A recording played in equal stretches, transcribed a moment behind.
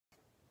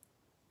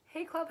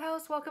Hey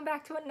Clubhouse, welcome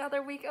back to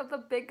another week of the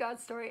Big God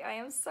Story. I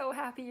am so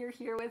happy you're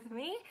here with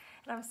me,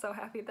 and I'm so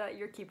happy that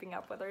you're keeping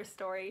up with our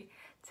story.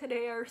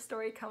 Today our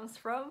story comes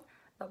from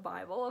the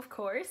Bible, of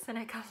course, and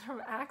it comes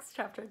from Acts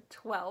chapter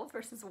 12,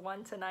 verses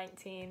 1 to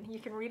 19. You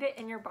can read it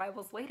in your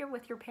Bibles later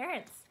with your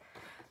parents.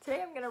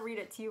 Today I'm going to read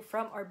it to you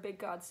from our Big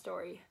God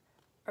Story.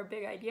 Our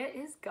big idea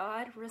is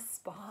God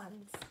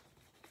responds.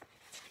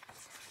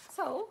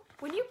 So,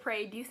 when you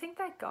pray, do you think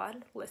that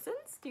God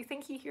listens? Do you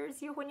think He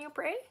hears you when you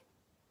pray?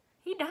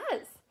 He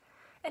does,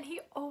 and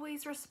He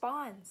always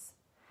responds.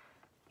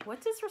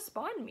 What does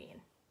respond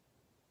mean?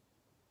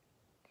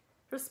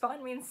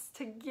 Respond means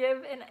to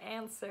give an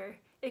answer.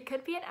 It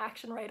could be an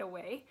action right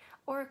away,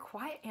 or a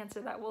quiet answer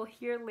that we'll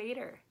hear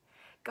later.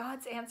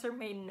 God's answer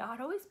may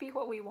not always be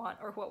what we want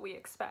or what we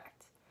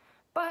expect,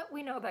 but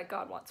we know that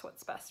God wants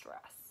what's best for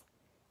us.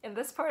 In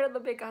this part of the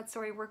Big God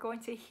Story, we're going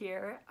to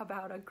hear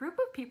about a group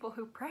of people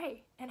who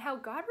pray and how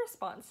God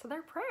responds to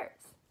their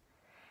prayers.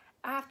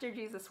 After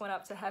Jesus went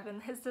up to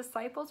heaven, His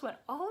disciples went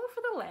all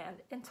over the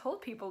land and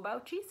told people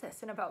about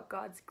Jesus and about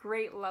God's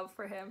great love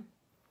for Him.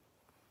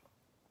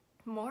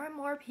 More and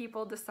more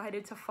people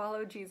decided to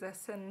follow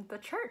Jesus, and the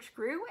church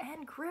grew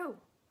and grew.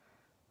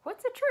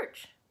 What's a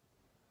church?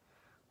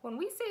 When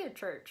we say a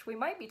church, we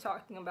might be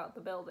talking about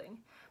the building,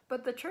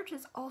 but the church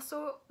is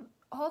also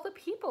all the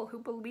people who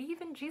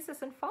believe in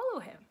Jesus and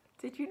follow Him.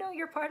 Did you know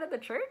you're part of the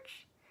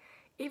church?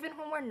 Even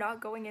when we're not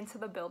going into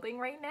the building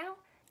right now,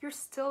 you're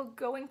still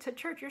going to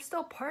church. You're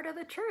still part of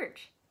the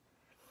church.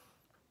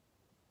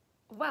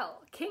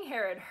 Well, King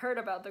Herod heard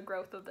about the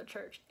growth of the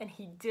church, and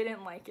he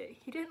didn't like it.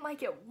 He didn't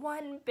like it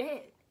one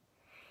bit.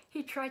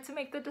 He tried to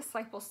make the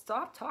disciples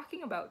stop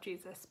talking about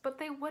Jesus, but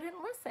they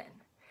wouldn't listen.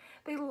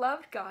 They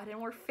loved God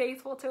and were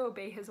faithful to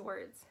obey His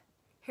words.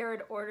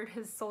 Herod ordered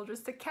his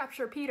soldiers to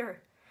capture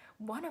Peter,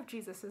 one of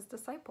Jesus'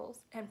 disciples,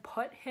 and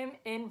put him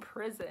in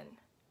prison.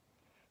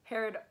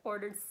 Herod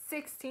ordered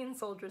 16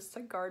 soldiers to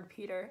guard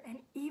Peter and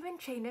even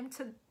chained him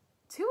to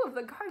 2 of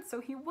the guards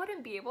so he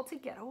wouldn't be able to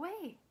get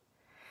away.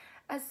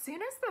 As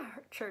soon as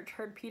the church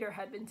heard Peter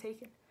had been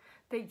taken,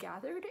 they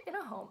gathered in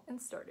a home and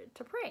started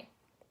to pray.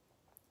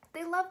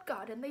 They loved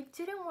God and they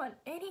didn't want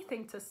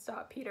anything to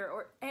stop Peter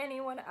or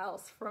anyone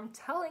else from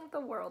telling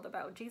the world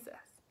about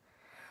Jesus.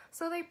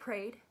 So they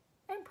prayed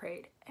and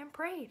prayed and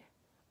prayed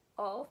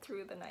all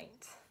through the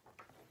night.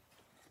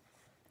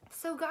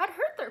 So God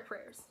heard their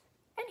prayers.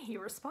 And He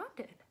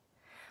responded.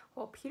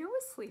 While Peter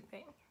was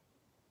sleeping,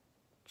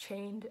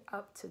 chained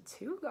up to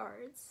 2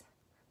 guards,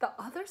 the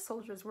other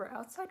soldiers were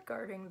outside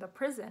guarding the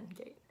prison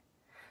gate.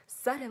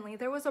 Suddenly,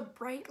 there was a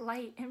bright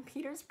light in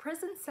Peter's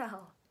prison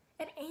cell.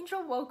 An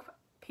angel woke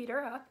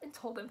Peter up and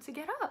told him to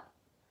get up.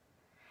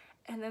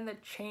 And then the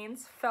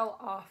chains fell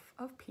off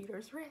of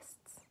Peter's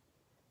wrists.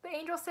 The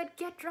angel said,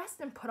 "Get dressed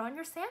and put on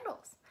your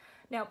sandals.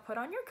 Now put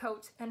on your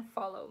coat and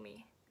follow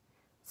me."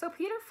 So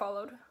Peter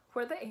followed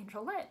where the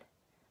angel led.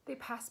 They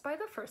passed by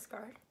the first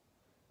guard,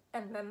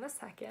 and then the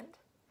second,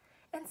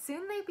 and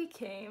soon they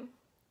came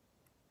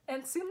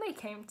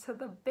to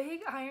the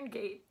big iron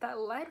gate that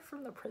led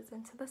from the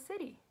prison to the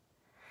city.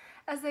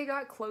 As they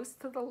got close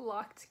to the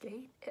locked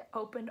gate, it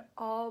opened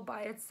all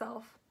by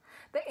itself.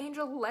 The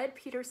angel led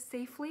Peter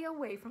safely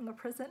away from the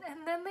prison,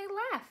 and then they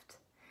left.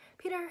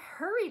 Peter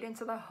hurried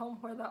into the home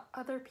where the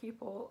other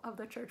people of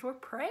the church were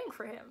praying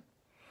for him.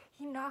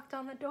 He knocked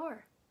on the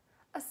door.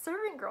 A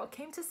servant girl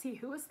came to see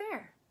who was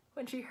there.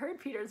 When she heard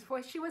Peter's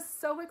voice, she was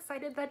so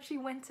excited that she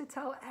went to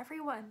tell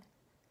everyone.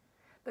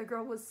 The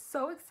girl was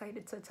so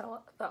excited to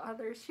tell the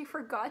others, she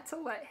forgot to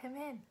let him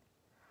in.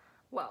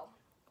 Well,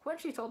 when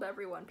she told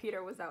everyone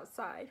Peter was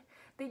outside,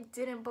 they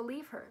didn't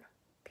believe her.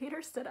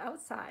 Peter stood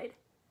outside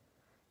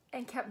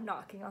and kept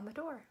knocking on the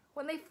door.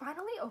 When they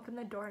finally opened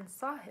the door and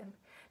saw him,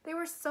 they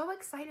were so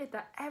excited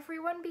that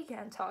everyone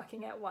began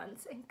talking at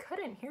once and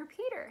couldn't hear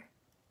Peter.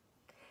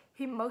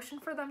 He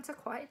motioned for them to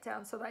quiet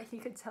down so that he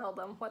could tell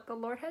them what the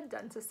Lord had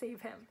done to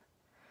save him.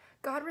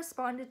 God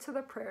responded to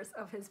the prayers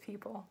of His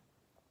people.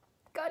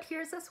 God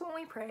hears us when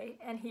we pray,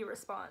 and He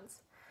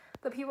responds.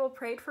 The people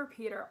prayed for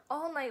Peter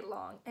all night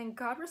long, and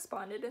God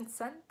responded and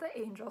sent the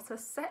angel to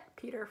set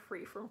Peter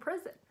free from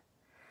prison.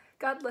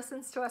 God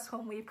listens to us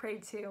when we pray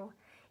too.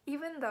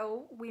 Even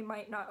though we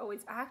might not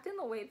always act in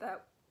the way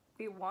that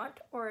we want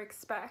or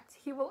expect,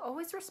 He will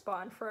always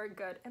respond for our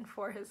good and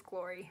for His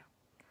glory.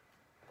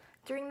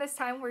 During this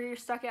time where you're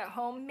stuck at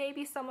home,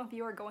 maybe some of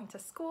you are going to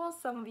school,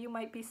 some of you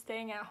might be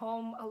staying at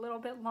home a little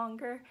bit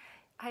longer.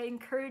 I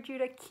encourage you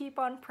to keep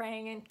on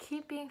praying and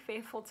keep being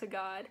faithful to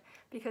God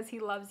because He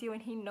loves you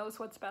and He knows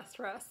what's best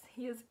for us.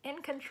 He is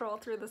in control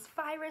through this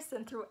virus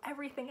and through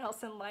everything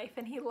else in life,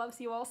 and He loves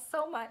you all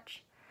so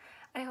much.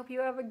 I hope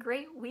you have a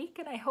great week,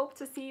 and I hope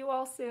to see you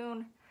all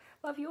soon.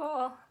 Love you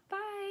all.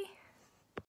 Bye.